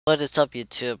What is up,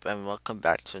 YouTube, and welcome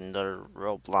back to another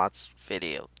Roblox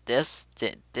video. This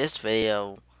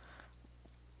video,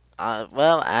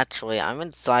 well, actually, I'm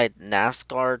inside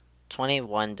NASCAR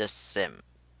 21 The Sim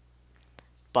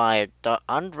by the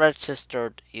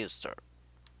unregistered user.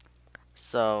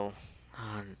 So,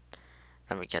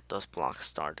 let me get those blocks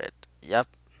started. Yep.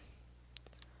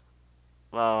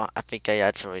 Well, I think I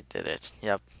actually did it.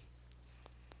 Yep.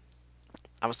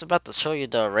 I was about to show you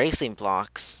the racing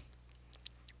blocks.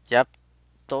 Yep.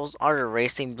 Those are the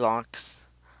racing blocks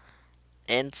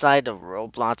inside the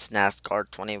Roblox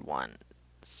NASCAR 21.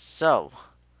 So,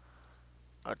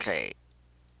 okay.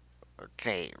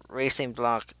 Okay, racing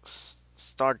block,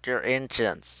 start your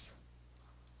engines.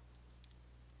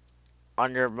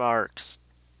 On your marks,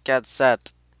 get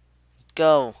set,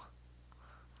 go.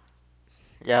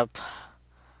 Yep,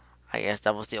 I guess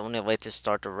that was the only way to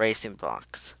start the racing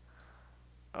blocks.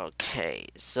 Okay,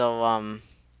 so,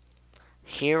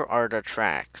 here are the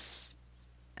tracks.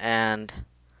 And,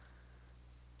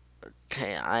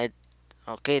 okay,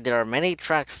 okay, there are many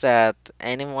tracks that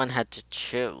anyone had to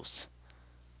choose.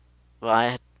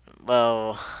 Well,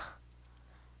 well,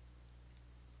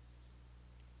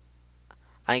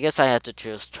 I guess I had to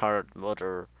choose Chartered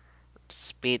Motor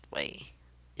Speedway.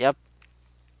 Yep.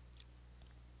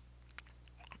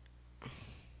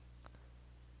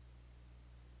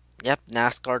 Yep,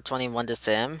 NASCAR 21 The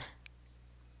Sim.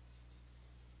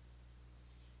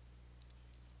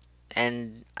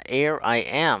 And here I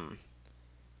am.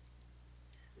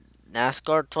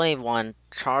 NASCAR 21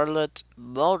 Charlotte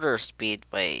Motor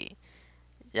Speedway.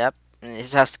 Yep, and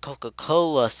it has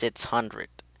Coca-Cola 600.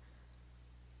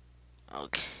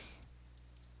 Okay.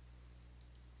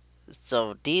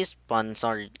 So these buttons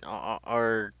are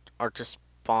to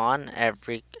spawn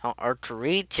every or to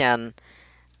regen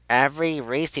every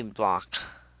racing block.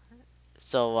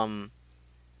 So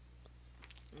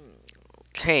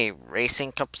okay,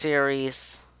 Racing Cup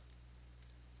Series.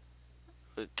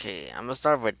 Okay, I'm gonna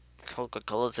start with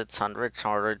Coca-Cola 600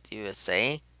 Charlotte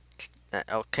USA.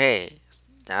 Okay,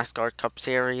 NASCAR Cup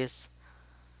Series.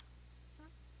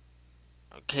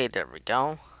 Okay, there we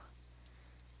go.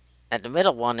 And the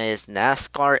middle one is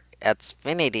NASCAR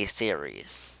Xfinity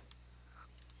Series.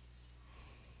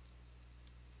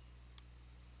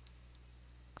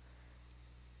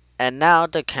 And now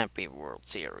the Camping World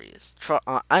Series.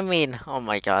 Oh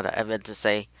my god, I meant to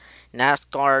say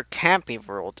NASCAR Camping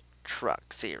World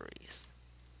Truck Series.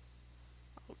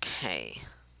 Okay.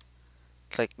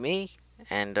 Click me,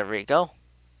 and there we go.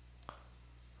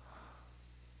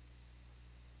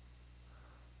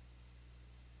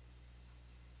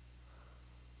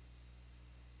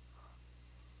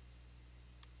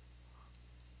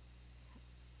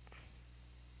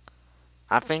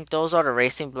 I think those are the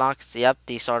racing blocks. Yep,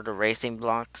 these are the racing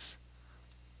blocks.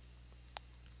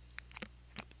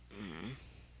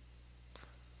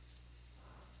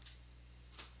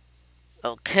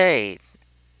 Okay,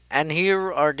 and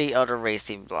here are the other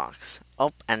racing blocks.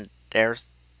 Oh, and there's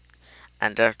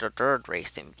the third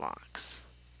racing blocks.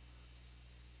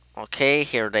 Okay,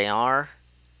 here they are.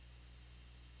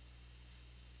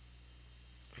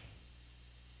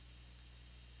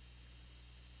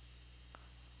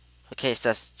 Okay, it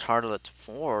says Charlotte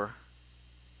 4.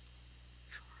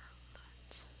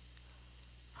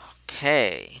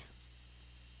 Okay.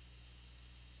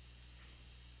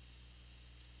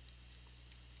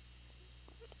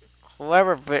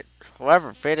 Whoever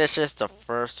whoever finishes the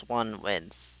first one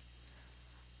wins.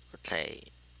 Okay.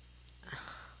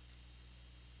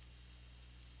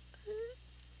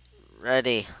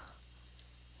 Ready.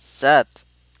 Set.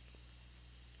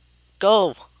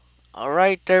 Go.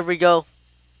 Alright, there we go.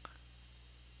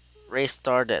 Race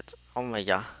started. Oh my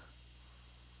god.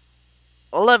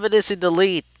 11 is in the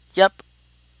lead. Yep.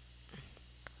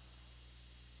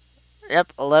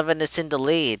 Yep, 11 is in the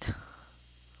lead.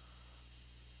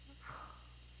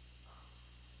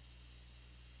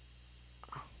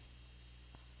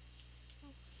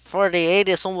 '48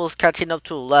 is almost catching up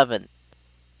to 11.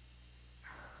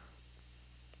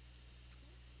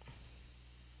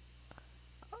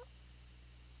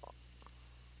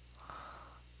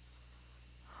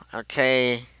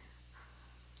 Okay.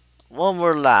 One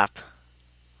more lap.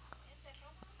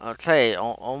 Okay,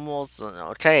 almost.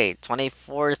 Okay,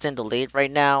 24 is in the lead right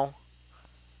now.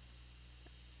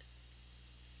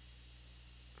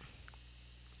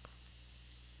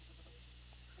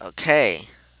 Okay.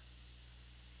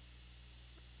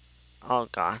 Oh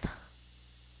god.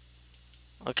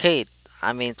 Okay,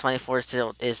 I mean 24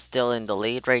 is still in the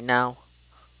lead right now.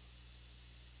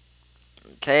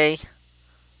 Okay.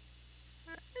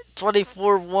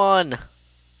 24 won.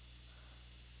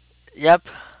 Yep.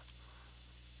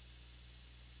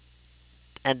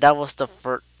 And that was the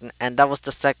first, and that was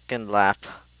the second lap.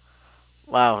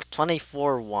 Wow,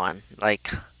 24-1.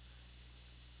 Like,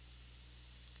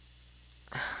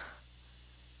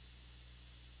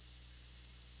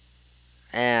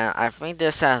 and I think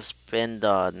this has been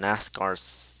the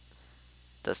NASCAR's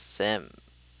the sim.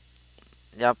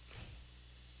 Yep,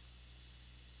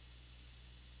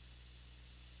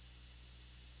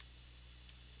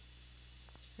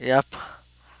 yep.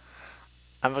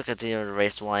 I'm gonna continue the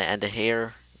race one and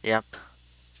here. Yep.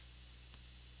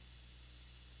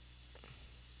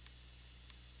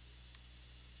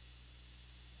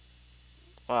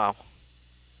 Wow.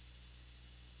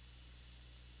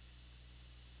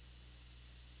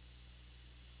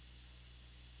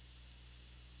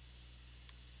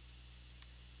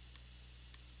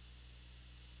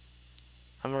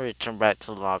 I'm gonna return back to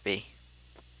the lobby.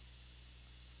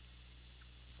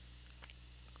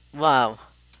 Wow.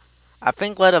 I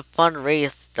think what a fun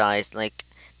race, guys. Like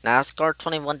NASCAR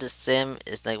 21 The Sim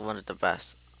is like one of the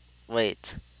best.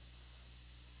 Wait.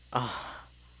 Oh,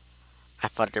 I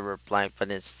thought they were blank,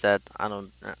 but instead I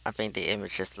don't. I think the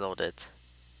image is loaded.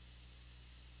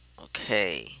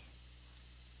 Okay.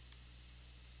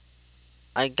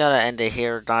 I gotta end it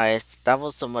here, guys. That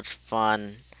was so much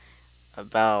fun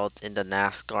about in the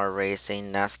NASCAR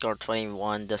racing. NASCAR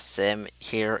 21 The Sim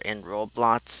here in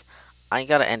Roblox. I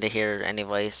gotta end it here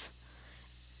anyways.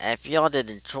 If y'all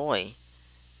did enjoy,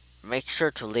 make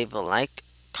sure to leave a like,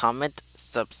 comment,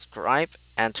 subscribe,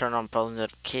 and turn on post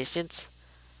notifications.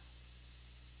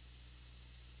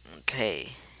 Okay,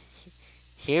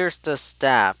 here's the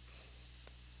staff.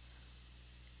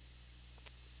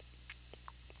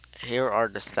 Here are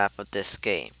the staff of this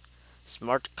game.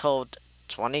 Smart Code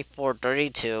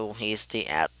 2432, he's the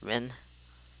admin.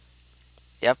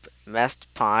 Yep,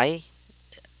 Mest Pie,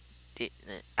 the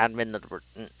admin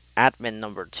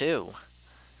number 2.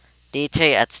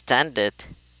 DJ Extended,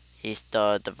 he's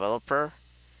the developer.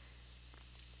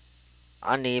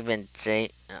 Uneven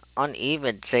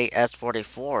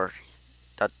JS44,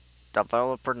 the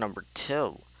developer number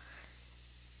 2.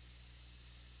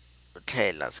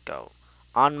 Okay, let's go.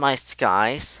 On My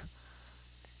Skies,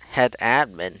 head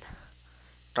admin,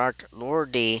 Dark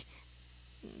Lordy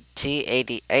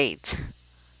T88,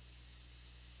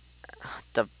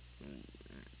 the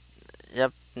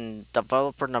yep,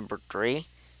 developer number 3.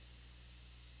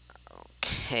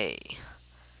 Okay,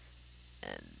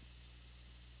 and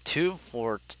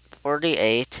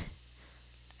 248,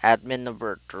 admin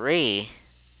number 3.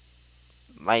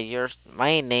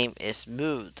 My name is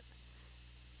Mood,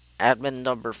 admin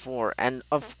number 4, and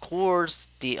of course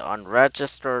the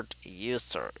unregistered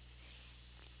user.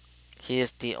 He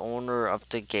is the owner of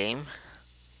the game.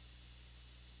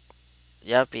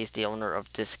 Yep, he's the owner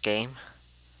of this game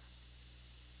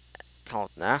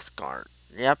called NASCAR.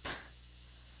 Yep.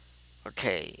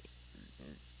 Okay,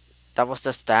 that was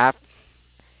the staff.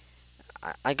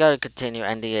 I gotta continue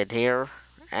ending it here.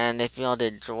 And if y'all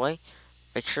did enjoy,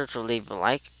 make sure to leave a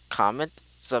like, comment,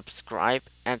 subscribe,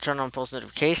 and turn on post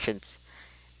notifications.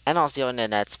 And I'll see you in the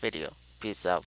next video. Peace out.